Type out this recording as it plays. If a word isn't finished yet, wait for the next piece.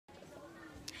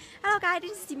Hello guys,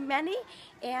 this is Manny,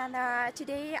 and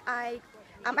today I'm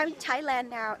in Thailand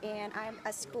now, and I'm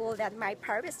at school at my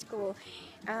private school.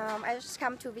 I just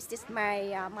come to visit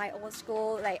my old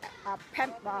school, like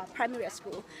primary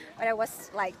school, when I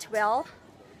was like 12.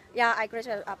 Yeah, I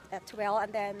graduated up at 12,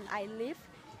 and then I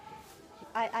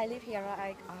live here.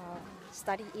 I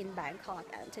study in Bangkok,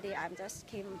 and today I'm just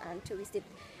came to visit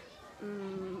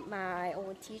my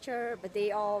old teacher, but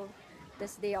they all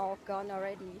gone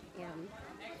already, and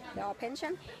they all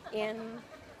pension. And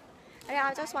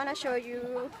I just want to show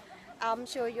you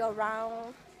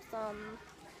around some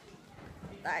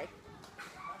like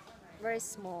very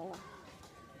small,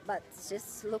 but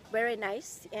just look very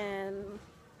nice. And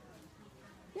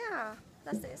yeah,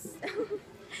 that's this.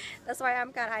 That's why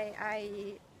I'm glad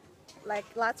I like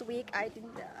last week I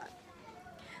didn't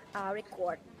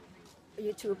record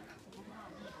YouTube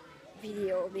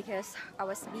video because I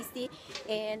was busy.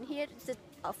 And here is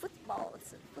a football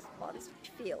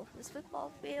field. This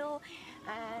football field,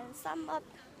 and some of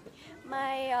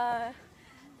my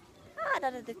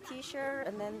the teacher,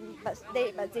 and then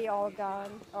but they all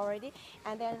gone already.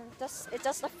 And then it's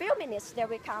just a few minutes they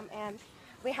will come and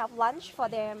we have lunch for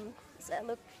them. So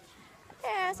look,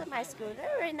 there's my school.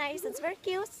 They're very nice. It's very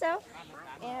cute. So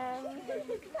and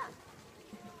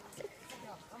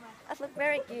it look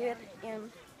very good.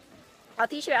 And our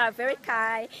teachers are very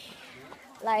kind.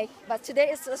 But today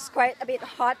it's just quite a bit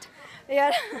hot.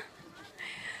 Yeah,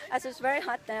 as it's very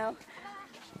hot now.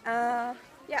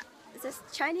 Yeah, it's just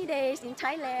Chinese days in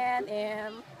Thailand,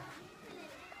 and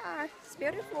it's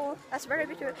beautiful. That's very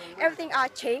beautiful. Everything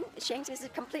changed. It's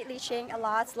completely changed a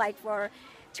lot. Like for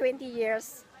 20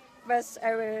 years, but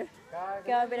I will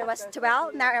go when I was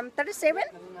 12. Now I'm 37.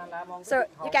 So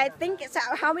you guys think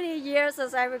how many years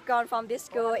has I gone from this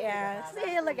school? And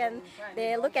still again,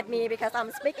 they look at me because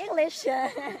I'm speak English.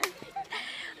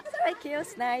 It's very cute,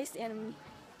 it's nice, and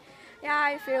yeah,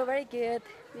 I feel very good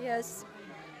because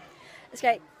it's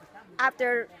like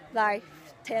after like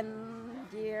 10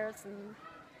 years, and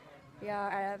yeah,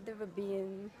 I have never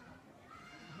been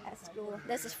at school.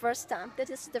 This is first time. This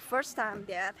is the first time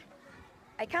that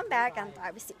I come back and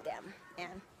I visit them.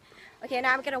 And okay,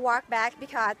 now I'm gonna walk back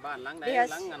because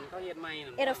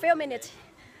in a few minutes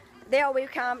there will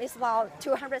come is about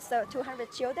 200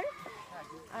 children.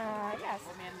 Yes,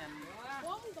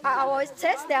 I always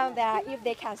test them that if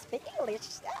they can speak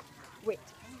English. Wait,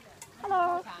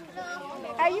 hello.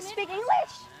 Are you speak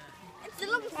English? It's a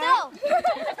little so.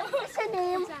 What's your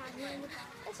name?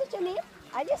 What's your name?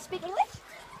 Are you speak English?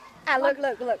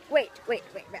 Look. Wait.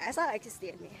 I saw like this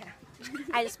here.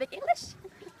 I speak English.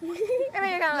 Maybe you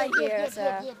can like here. So.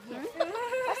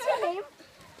 What's your name?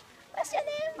 What's your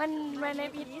name? My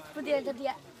name is Pudia.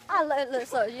 Look,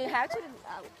 so you have to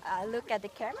look at the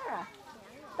camera.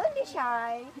 Don't be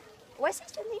shy. What's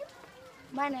your name?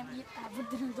 My name is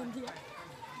Pudia.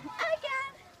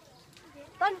 Again.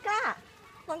 Tonka.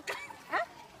 Huh?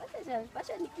 What's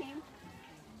your nickname?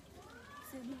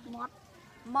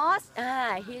 Moss.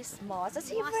 He's Moss. That's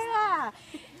him.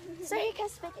 So he can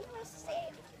speak English. See,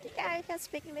 the guy can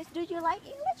speak English. Do you like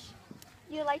English?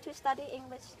 You like to study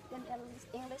English in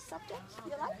English subjects?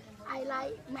 You like? I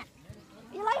like math.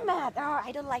 You like math? Oh,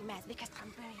 I don't like math because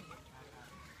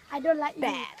I don't like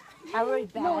bad. I'm very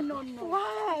bad. No.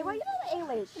 Why? Why you don't like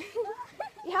English?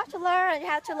 You have to learn. You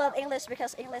have to learn English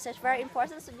because English is very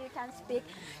important. So you can speak.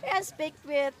 You can speak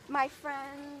with my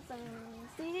friends and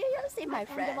see my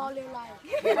friends.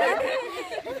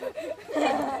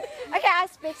 Okay, I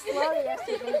speak slowly. I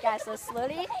speak you guys so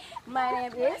slowly. My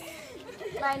name is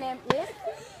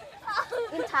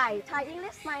in Thai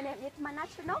English. My name is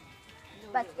Manachino.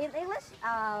 But in English,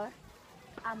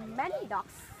 many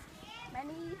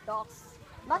dogs,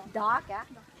 not dog,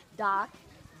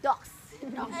 dogs.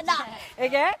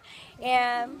 Okay,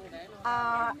 and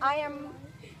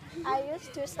I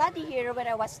used to study here when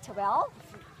I was 12.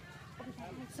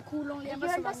 School Do you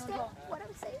understand what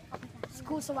I'm saying?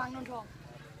 School Swang Non Thong.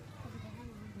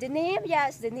 The name,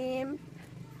 yes, the name,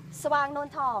 Swang Non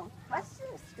Thong. What's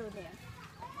the school name?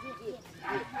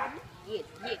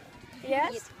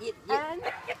 Yes. And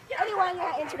anyone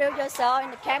can introduce yourself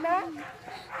in the camera.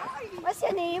 What's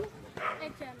your name?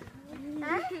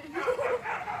 Huh?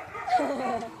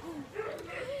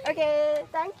 Okay,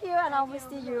 thank you, and I will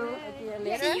see you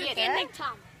later. See you again next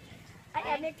time.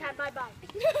 Next time, bye.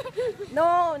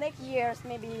 No, next year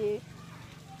maybe.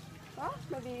 Well,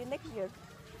 maybe next year.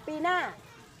 Pina.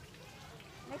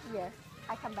 Next year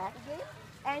I come back again,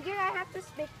 and you I have to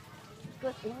speak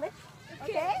good English.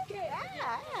 Okay?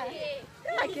 Yeah.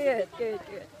 Good.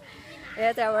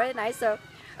 Yeah, they're very nice. So,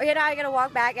 okay, now I gotta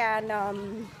walk back, and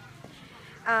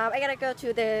I gotta go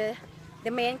to the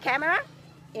the main camera,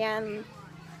 and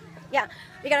yeah,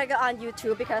 we're gonna go on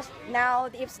YouTube because now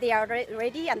if they are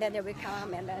ready, and then they will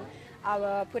come, and then I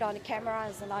will put on the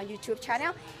cameras and on YouTube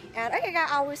channel. And okay, guys,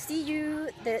 I will see you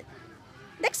the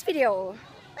next video.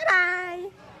 Bye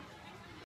bye.